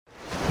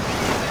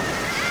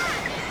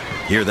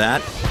Hear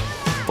that?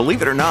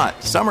 Believe it or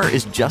not, summer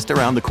is just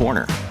around the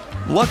corner.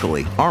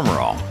 Luckily, Armor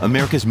All,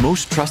 America's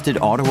most trusted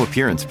auto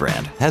appearance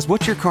brand, has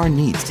what your car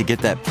needs to get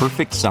that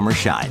perfect summer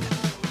shine.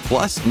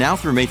 Plus, now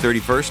through May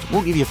 31st,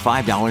 we'll give you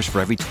 $5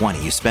 for every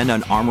 $20 you spend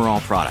on Armor All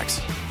products.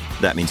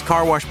 That means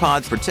car wash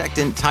pods,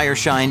 protectant, tire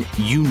shine,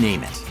 you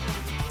name it.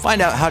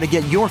 Find out how to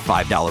get your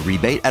 $5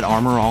 rebate at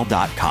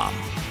armorall.com.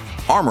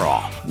 Armor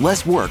All,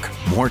 less work,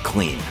 more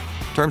clean.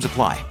 Terms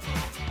apply.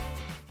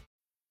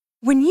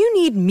 When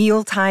you need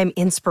mealtime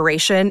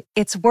inspiration,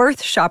 it's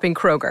worth shopping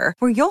Kroger,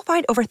 where you'll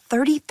find over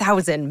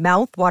 30,000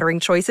 mouth-watering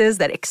choices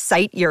that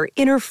excite your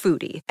inner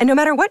foodie. And no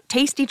matter what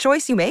tasty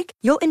choice you make,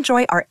 you'll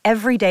enjoy our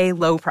everyday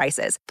low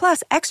prices,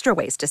 plus extra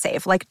ways to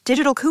save, like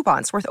digital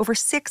coupons worth over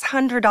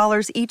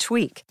 $600 each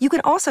week. You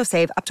can also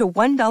save up to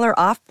 $1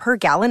 off per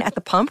gallon at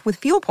the pump with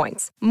fuel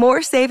points.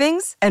 More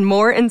savings and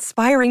more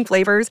inspiring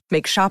flavors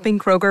make shopping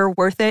Kroger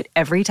worth it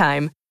every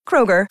time.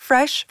 Kroger,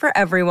 fresh for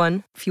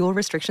everyone. Fuel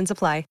restrictions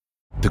apply.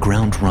 The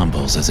ground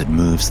rumbles as it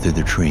moves through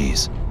the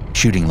trees,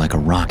 shooting like a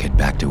rocket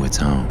back to its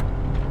home.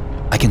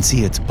 I can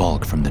see its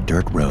bulk from the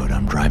dirt road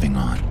I'm driving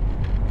on.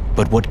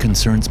 But what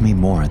concerns me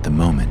more at the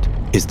moment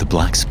is the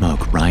black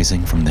smoke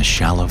rising from the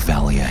shallow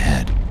valley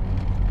ahead.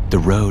 The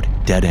road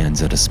dead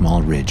ends at a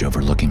small ridge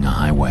overlooking a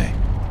highway.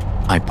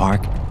 I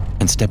park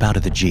and step out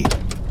of the Jeep,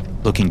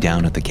 looking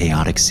down at the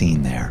chaotic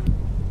scene there.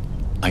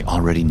 I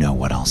already know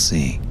what I'll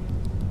see,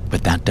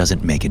 but that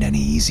doesn't make it any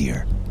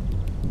easier.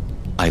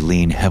 I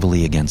lean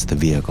heavily against the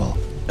vehicle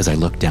as I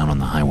look down on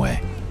the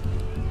highway.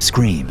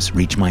 Screams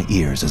reach my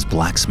ears as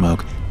black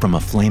smoke from a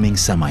flaming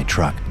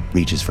semi-truck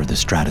reaches for the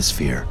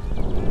stratosphere.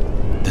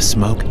 The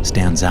smoke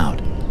stands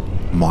out,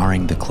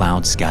 marring the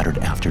cloud-scattered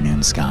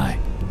afternoon sky.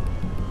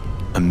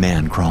 A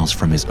man crawls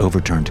from his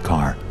overturned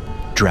car,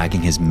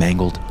 dragging his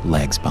mangled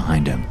legs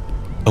behind him.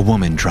 A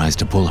woman tries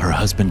to pull her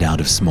husband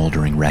out of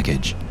smoldering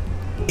wreckage.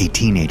 A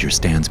teenager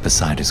stands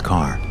beside his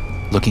car,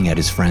 looking at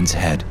his friend's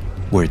head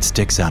where it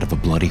sticks out of a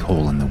bloody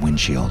hole in the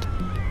windshield.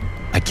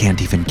 I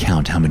can't even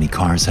count how many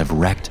cars have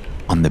wrecked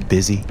on the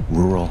busy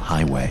rural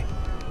highway.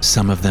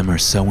 Some of them are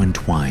so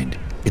entwined,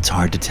 it's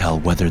hard to tell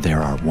whether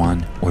there are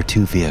one or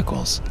two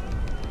vehicles.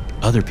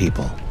 Other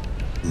people,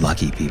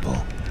 lucky people,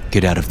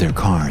 get out of their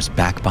cars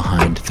back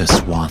behind the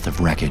swath of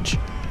wreckage,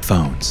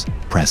 phones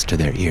pressed to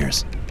their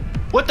ears.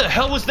 What the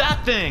hell was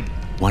that thing?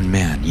 One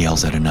man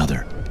yells at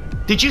another.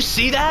 Did you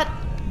see that?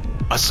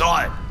 I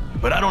saw it,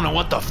 but I don't know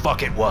what the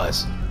fuck it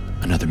was.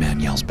 Another man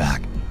yells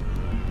back.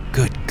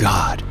 Good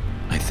God,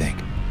 I think,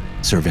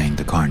 surveying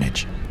the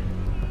carnage.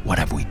 What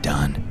have we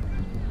done?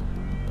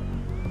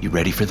 You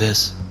ready for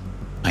this?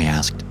 I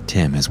asked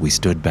Tim as we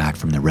stood back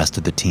from the rest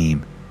of the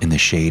team in the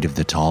shade of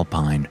the tall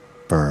pine,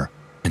 fir,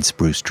 and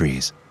spruce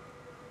trees.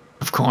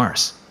 Of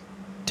course,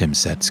 Tim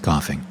said,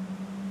 scoffing.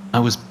 I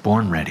was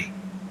born ready.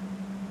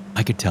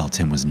 I could tell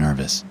Tim was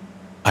nervous.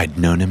 I'd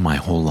known him my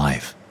whole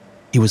life.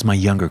 He was my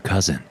younger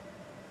cousin.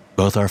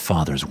 Both our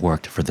fathers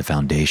worked for the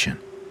foundation,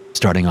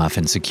 starting off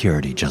in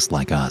security just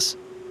like us.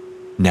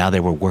 Now they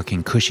were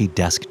working cushy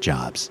desk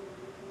jobs,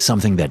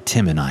 something that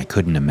Tim and I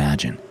couldn't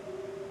imagine.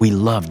 We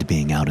loved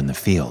being out in the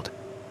field.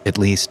 At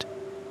least,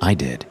 I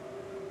did.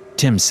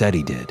 Tim said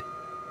he did,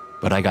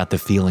 but I got the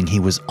feeling he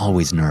was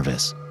always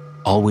nervous,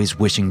 always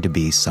wishing to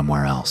be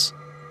somewhere else.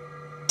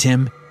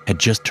 Tim had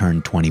just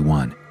turned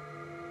 21,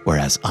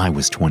 whereas I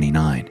was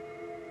 29.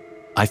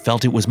 I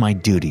felt it was my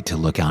duty to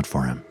look out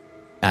for him.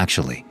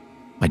 Actually,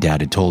 my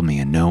dad had told me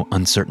in no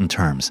uncertain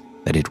terms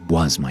that it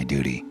was my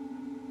duty.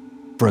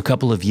 For a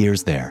couple of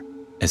years there,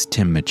 as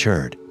Tim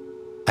matured,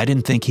 I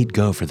didn't think he'd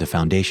go for the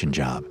foundation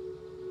job.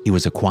 He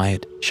was a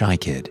quiet, shy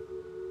kid.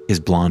 His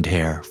blonde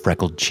hair,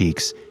 freckled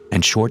cheeks,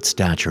 and short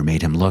stature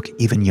made him look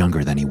even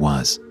younger than he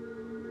was.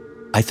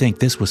 I think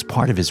this was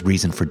part of his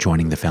reason for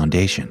joining the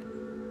foundation.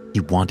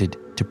 He wanted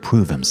to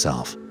prove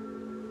himself.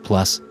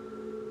 Plus,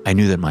 I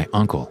knew that my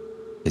uncle,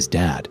 his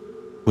dad,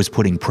 was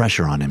putting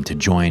pressure on him to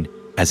join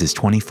as his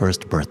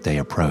 21st birthday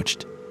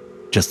approached,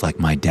 just like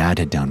my dad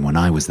had done when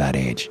I was that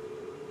age.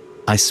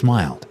 I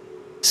smiled,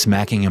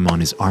 smacking him on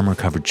his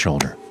armor-covered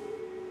shoulder.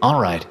 All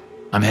right,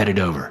 I'm headed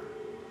over.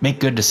 Make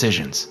good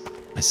decisions,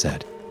 I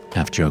said,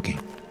 half joking.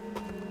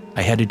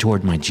 I headed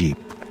toward my Jeep,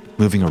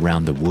 moving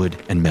around the wood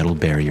and metal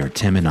barrier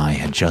Tim and I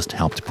had just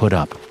helped put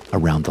up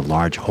around the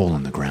large hole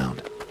in the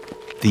ground.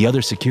 The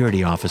other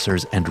security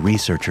officers and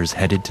researchers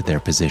headed to their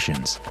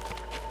positions.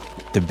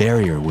 The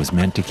barrier was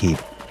meant to keep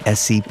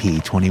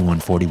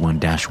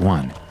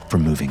SCP-2141-1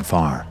 from moving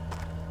far.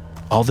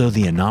 Although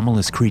the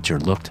anomalous creature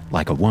looked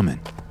like a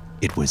woman,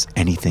 it was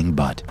anything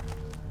but.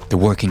 The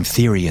working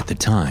theory at the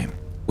time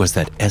was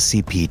that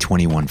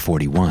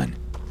SCP-2141,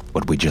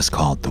 what we just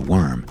called the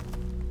worm,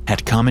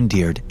 had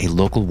commandeered a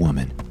local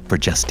woman for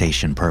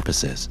gestation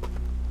purposes.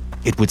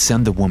 It would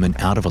send the woman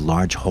out of a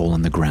large hole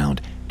in the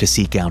ground to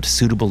seek out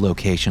suitable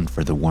location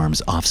for the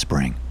worm's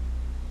offspring.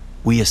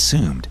 We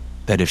assumed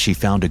that if she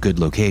found a good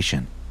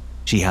location,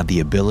 she had the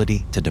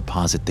ability to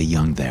deposit the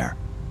young there.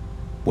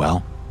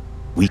 Well,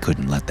 we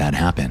couldn't let that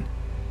happen.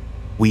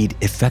 We'd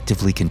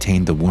effectively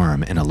contained the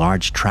worm in a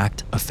large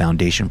tract of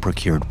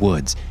Foundation-procured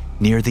woods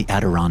near the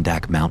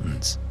Adirondack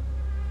Mountains.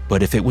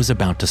 But if it was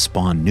about to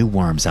spawn new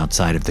worms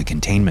outside of the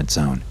containment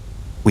zone,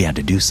 we had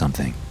to do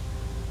something.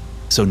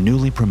 So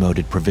newly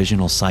promoted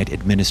Provisional Site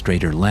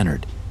Administrator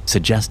Leonard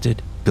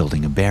suggested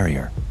building a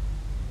barrier.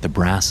 The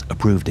brass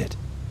approved it.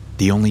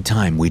 The only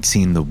time we'd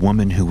seen the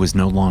woman who was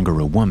no longer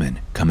a woman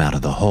come out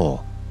of the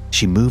hole,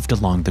 she moved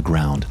along the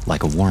ground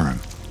like a worm,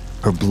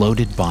 her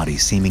bloated body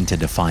seeming to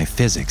defy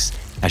physics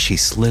as she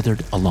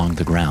slithered along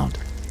the ground,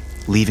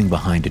 leaving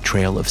behind a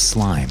trail of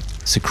slime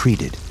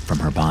secreted from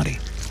her body.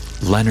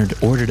 Leonard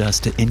ordered us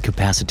to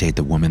incapacitate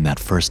the woman that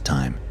first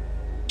time.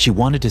 She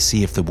wanted to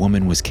see if the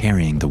woman was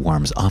carrying the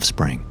worm's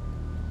offspring,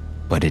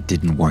 but it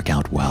didn't work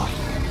out well.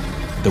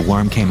 The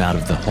worm came out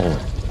of the hole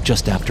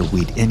just after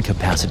we'd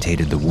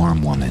incapacitated the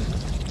worm woman.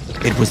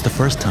 It was the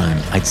first time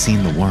I'd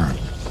seen the worm,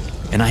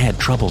 and I had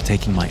trouble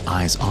taking my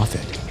eyes off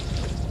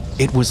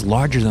it. It was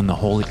larger than the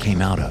hole it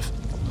came out of.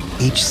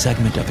 Each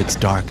segment of its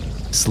dark,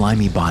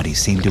 slimy body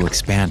seemed to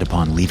expand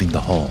upon leaving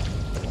the hole,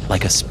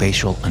 like a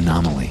spatial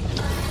anomaly.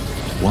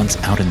 Once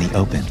out in the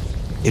open,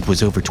 it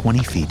was over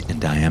 20 feet in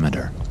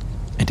diameter,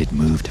 and it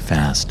moved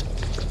fast.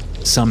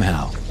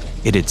 Somehow,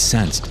 it had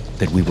sensed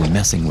that we were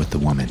messing with the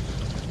woman,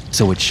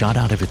 so it shot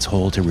out of its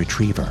hole to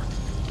retrieve her.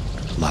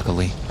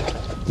 Luckily,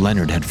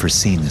 Leonard had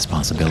foreseen this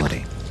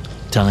possibility,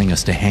 telling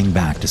us to hang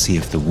back to see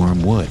if the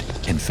worm would,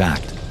 in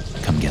fact,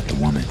 come get the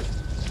woman.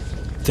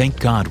 Thank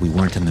God we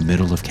weren't in the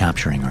middle of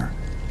capturing her.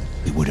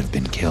 We would have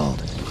been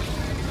killed.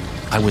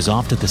 I was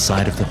off to the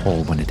side of the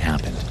hole when it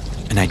happened,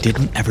 and I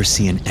didn't ever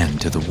see an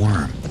end to the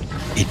worm.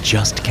 It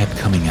just kept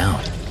coming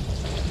out.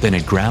 Then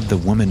it grabbed the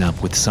woman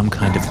up with some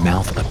kind of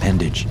mouth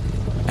appendage,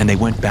 and they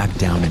went back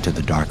down into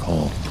the dark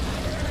hole.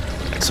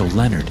 So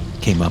Leonard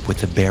came up with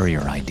the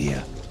barrier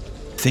idea,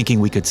 thinking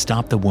we could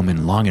stop the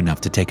woman long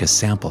enough to take a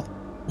sample,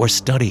 or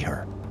study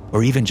her,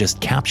 or even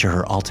just capture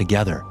her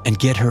altogether and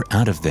get her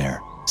out of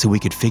there so we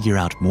could figure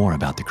out more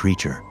about the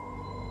creature.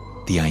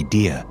 The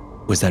idea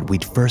was that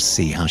we'd first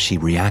see how she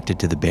reacted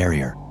to the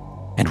barrier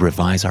and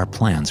revise our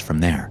plans from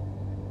there.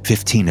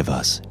 15 of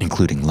us,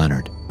 including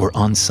Leonard, were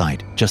on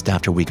site just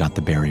after we got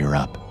the barrier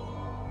up.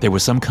 There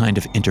was some kind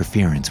of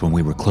interference when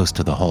we were close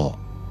to the hole,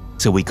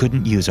 so we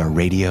couldn't use our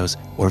radios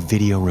or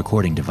video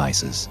recording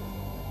devices.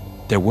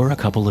 There were a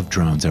couple of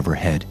drones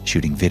overhead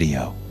shooting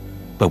video,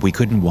 but we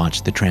couldn't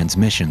watch the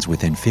transmissions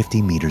within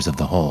 50 meters of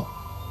the hole,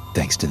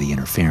 thanks to the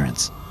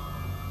interference.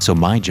 So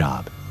my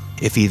job,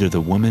 if either the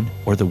woman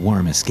or the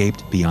worm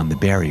escaped beyond the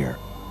barrier,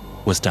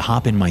 was to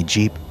hop in my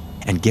Jeep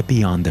and get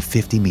beyond the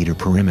 50-meter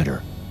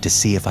perimeter to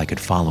see if I could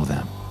follow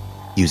them,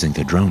 using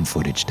the drone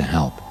footage to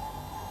help.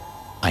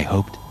 I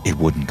hoped it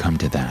wouldn't come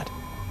to that.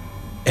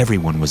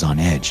 Everyone was on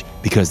edge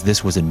because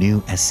this was a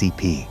new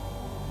SCP.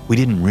 We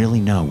didn't really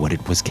know what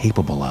it was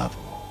capable of.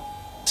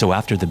 So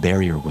after the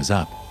barrier was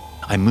up,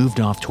 I moved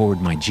off toward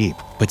my Jeep,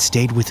 but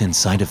stayed within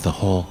sight of the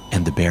hole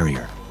and the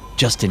barrier,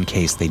 just in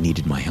case they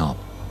needed my help.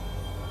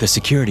 The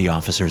security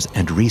officers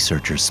and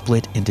researchers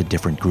split into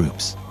different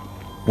groups.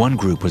 One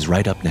group was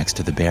right up next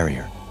to the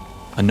barrier.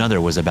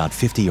 Another was about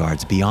 50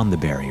 yards beyond the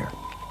barrier.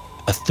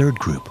 A third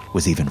group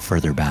was even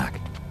further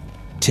back.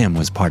 Tim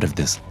was part of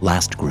this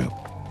last group,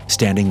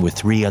 standing with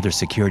 3 other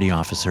security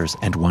officers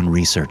and 1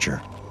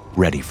 researcher,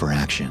 ready for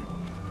action.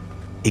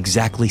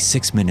 Exactly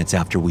 6 minutes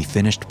after we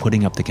finished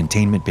putting up the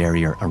containment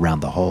barrier around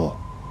the hole,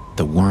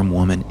 the worm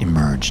woman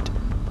emerged.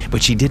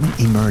 But she didn't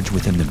emerge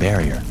within the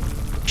barrier.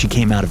 She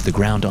came out of the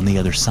ground on the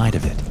other side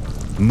of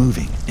it,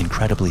 moving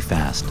incredibly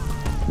fast,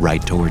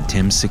 right toward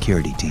Tim's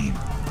security team.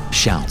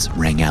 Shouts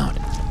rang out.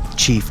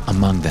 Chief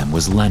among them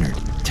was Leonard,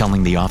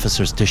 telling the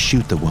officers to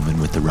shoot the woman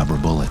with the rubber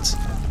bullets.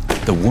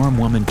 The worm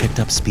woman picked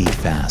up speed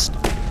fast,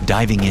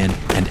 diving in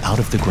and out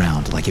of the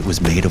ground like it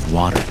was made of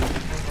water.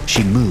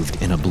 She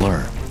moved in a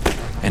blur,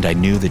 and I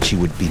knew that she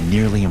would be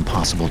nearly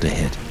impossible to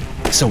hit.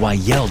 So I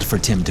yelled for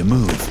Tim to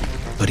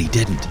move, but he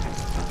didn't.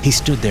 He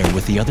stood there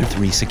with the other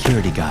 3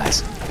 security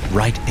guys,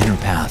 right in her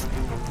path,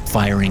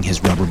 firing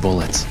his rubber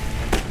bullets.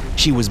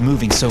 She was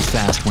moving so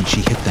fast when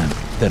she hit them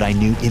that I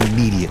knew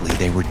immediately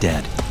they were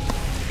dead.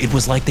 It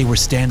was like they were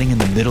standing in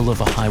the middle of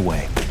a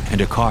highway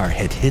and a car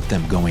had hit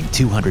them going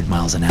 200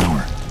 miles an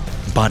hour.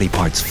 Body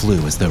parts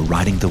flew as though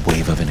riding the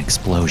wave of an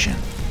explosion.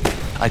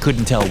 I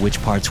couldn't tell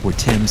which parts were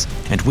Tim's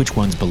and which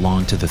ones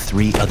belonged to the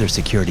 3 other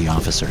security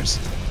officers.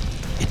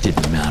 It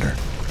didn't matter.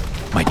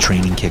 My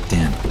training kicked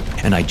in,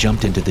 and I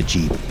jumped into the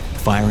Jeep,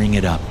 firing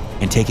it up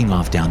and taking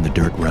off down the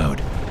dirt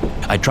road.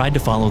 I tried to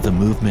follow the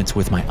movements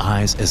with my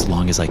eyes as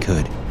long as I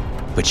could,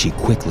 but she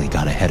quickly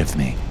got ahead of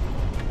me.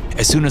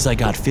 As soon as I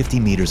got 50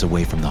 meters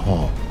away from the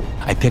hole,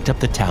 I picked up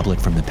the tablet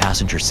from the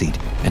passenger seat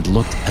and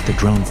looked at the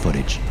drone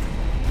footage.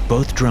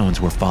 Both drones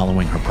were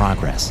following her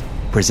progress,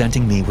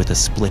 presenting me with a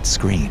split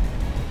screen.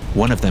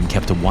 One of them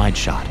kept a wide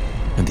shot,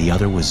 and the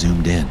other was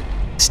zoomed in,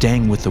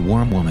 staying with the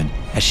worm woman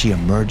as she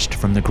emerged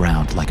from the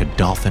ground like a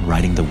dolphin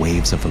riding the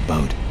waves of a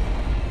boat.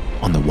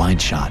 On the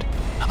wide shot,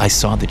 I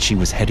saw that she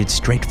was headed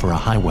straight for a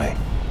highway.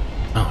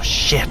 "Oh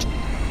shit,"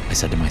 I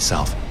said to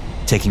myself,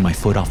 taking my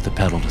foot off the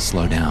pedal to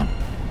slow down.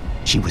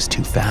 She was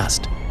too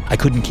fast. I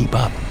couldn't keep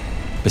up.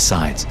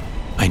 Besides,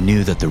 I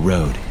knew that the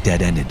road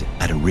dead-ended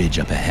at a ridge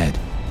up ahead.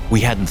 We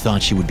hadn't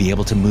thought she would be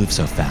able to move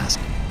so fast.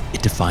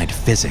 It defied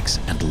physics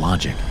and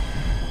logic.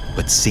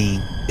 But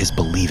seeing is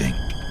believing.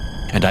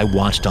 And I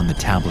watched on the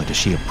tablet as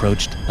she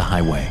approached the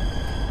highway,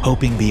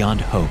 hoping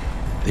beyond hope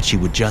that she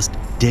would just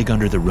dig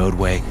under the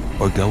roadway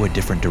or go a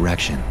different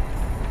direction.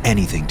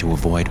 Anything to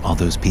avoid all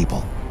those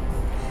people.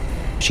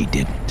 She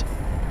didn't.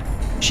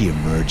 She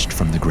emerged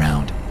from the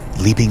ground,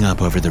 leaping up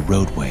over the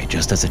roadway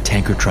just as a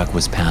tanker truck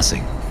was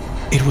passing.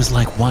 It was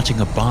like watching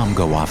a bomb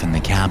go off in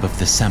the cab of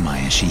the semi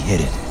as she hit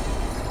it.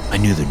 I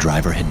knew the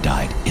driver had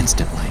died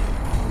instantly.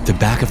 The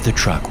back of the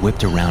truck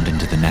whipped around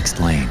into the next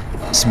lane,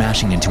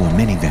 smashing into a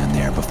minivan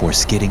there before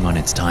skidding on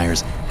its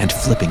tires and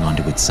flipping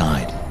onto its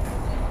side.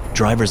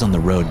 Drivers on the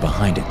road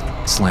behind it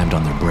slammed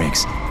on their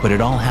brakes, but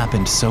it all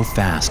happened so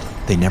fast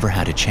they never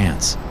had a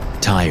chance.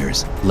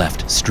 Tires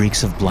left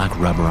streaks of black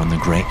rubber on the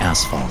gray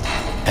asphalt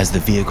as the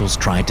vehicles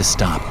tried to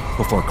stop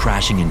before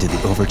crashing into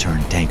the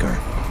overturned tanker.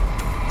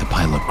 The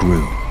pileup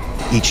grew,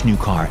 each new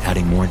car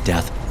adding more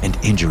death and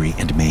injury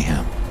and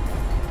mayhem.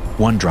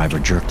 One driver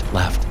jerked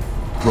left,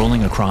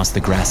 rolling across the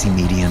grassy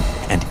median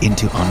and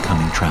into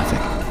oncoming traffic.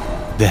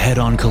 The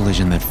head-on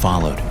collision that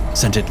followed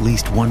sent at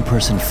least one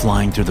person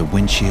flying through the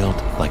windshield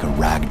like a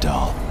rag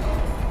doll.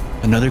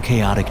 Another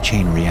chaotic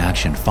chain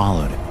reaction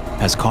followed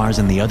as cars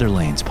in the other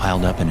lanes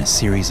piled up in a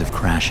series of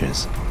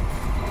crashes.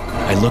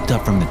 I looked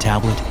up from the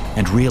tablet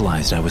and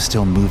realized I was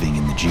still moving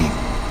in the Jeep,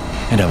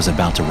 and I was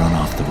about to run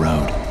off the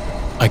road.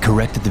 I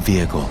corrected the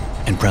vehicle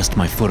and pressed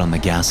my foot on the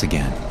gas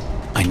again.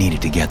 I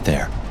needed to get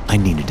there. I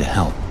needed to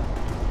help.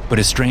 But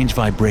a strange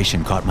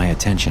vibration caught my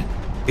attention.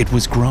 It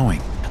was growing,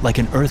 like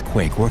an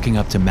earthquake working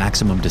up to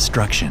maximum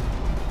destruction.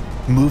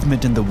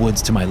 Movement in the woods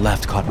to my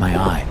left caught my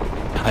eye.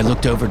 I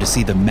looked over to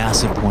see the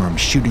massive worm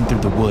shooting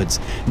through the woods,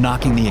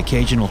 knocking the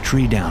occasional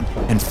tree down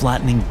and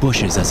flattening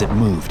bushes as it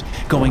moved,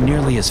 going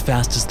nearly as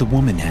fast as the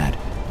woman had,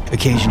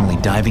 occasionally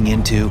diving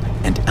into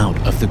and out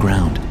of the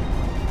ground.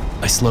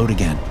 I slowed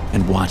again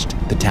and watched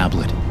the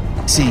tablet,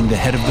 seeing the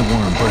head of the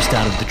worm burst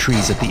out of the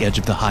trees at the edge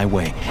of the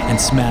highway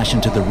and smash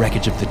into the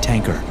wreckage of the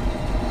tanker.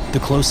 The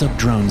close-up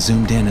drone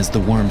zoomed in as the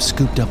worm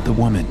scooped up the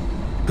woman,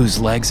 whose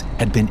legs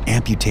had been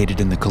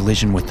amputated in the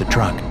collision with the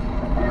truck.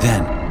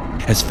 Then,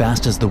 as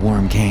fast as the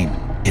worm came,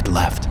 it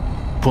left,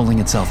 pulling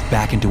itself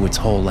back into its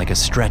hole like a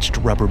stretched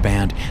rubber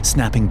band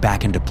snapping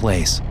back into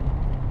place.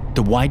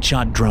 The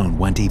wide-shot drone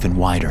went even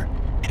wider,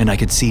 and I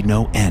could see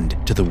no end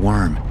to the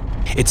worm.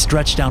 It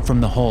stretched out from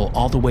the hole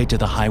all the way to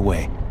the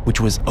highway, which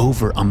was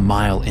over a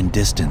mile in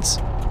distance.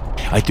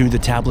 I threw the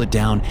tablet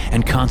down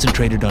and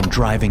concentrated on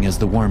driving as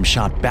the worm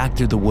shot back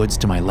through the woods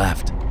to my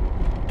left.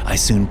 I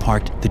soon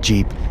parked the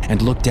Jeep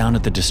and looked down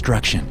at the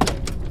destruction.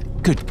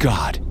 Good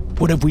God,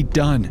 what have we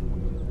done?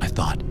 I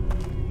thought.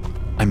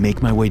 I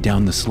make my way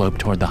down the slope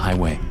toward the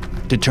highway,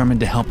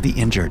 determined to help the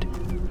injured.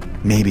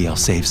 Maybe I'll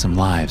save some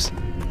lives.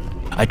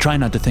 I try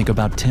not to think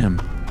about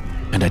Tim,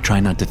 and I try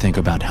not to think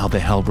about how the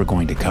hell we're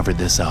going to cover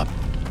this up.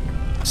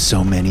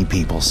 So many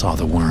people saw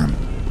the worm.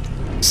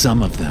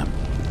 Some of them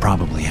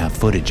probably have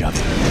footage of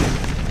it.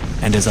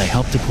 And as I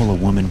help to pull a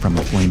woman from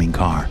a flaming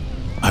car,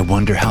 I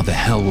wonder how the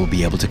hell we'll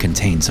be able to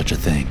contain such a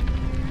thing.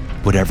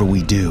 Whatever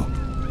we do,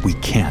 we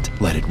can't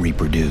let it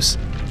reproduce.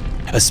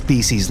 A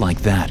species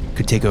like that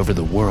could take over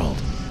the world.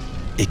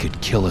 It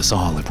could kill us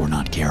all if we're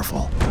not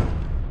careful.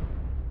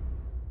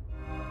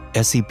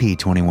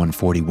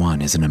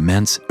 SCP-2141 is an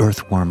immense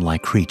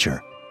earthworm-like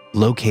creature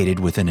located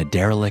within a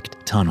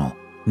derelict tunnel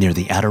near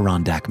the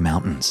Adirondack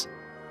Mountains.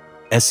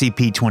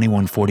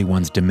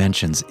 SCP-2141's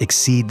dimensions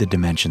exceed the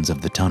dimensions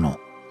of the tunnel,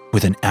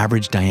 with an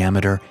average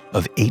diameter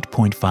of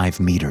 8.5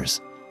 meters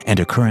and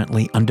a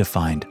currently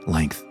undefined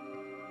length.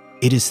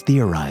 It is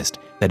theorized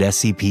that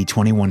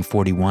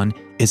SCP-2141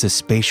 is a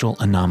spatial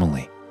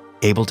anomaly,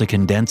 able to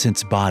condense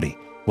its body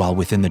while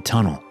within the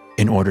tunnel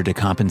in order to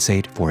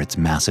compensate for its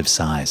massive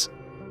size.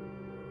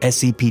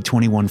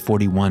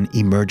 SCP-2141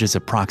 emerges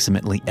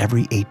approximately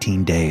every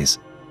 18 days,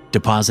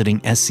 depositing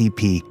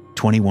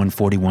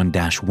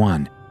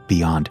SCP-2141-1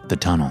 beyond the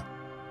tunnel.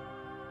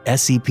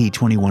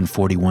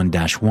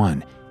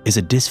 SCP-2141-1 is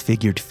a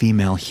disfigured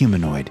female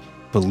humanoid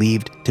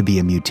believed to be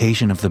a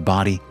mutation of the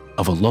body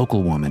of a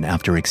local woman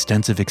after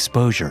extensive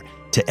exposure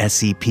to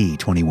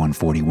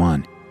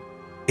SCP-2141.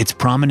 Its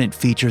prominent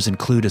features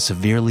include a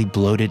severely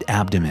bloated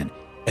abdomen,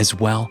 as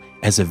well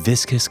as a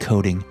viscous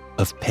coating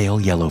of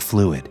pale yellow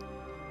fluid.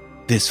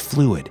 This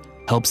fluid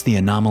helps the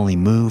anomaly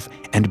move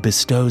and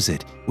bestows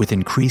it with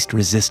increased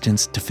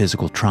resistance to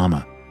physical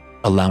trauma,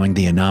 allowing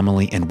the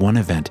anomaly in one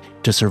event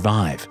to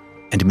survive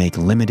and make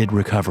limited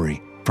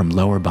recovery from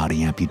lower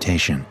body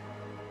amputation.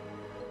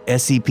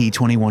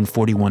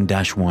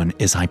 SCP-2141-1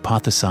 is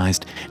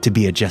hypothesized to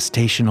be a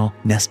gestational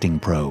nesting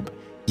probe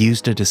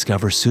used to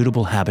discover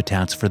suitable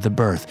habitats for the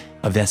birth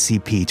of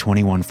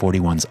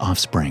SCP-2141's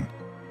offspring.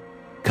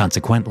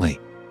 Consequently,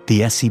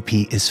 the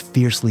SCP is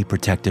fiercely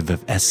protective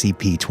of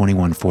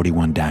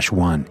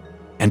SCP-2141-1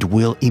 and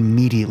will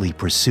immediately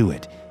pursue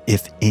it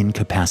if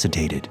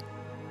incapacitated.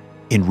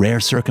 In rare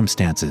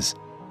circumstances,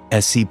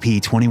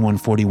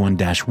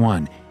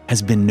 SCP-2141-1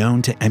 has been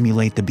known to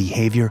emulate the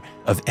behavior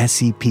of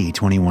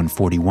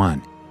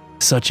SCP-2141,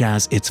 such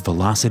as its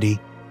velocity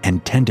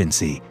and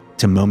tendency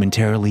to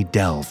momentarily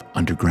delve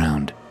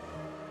underground.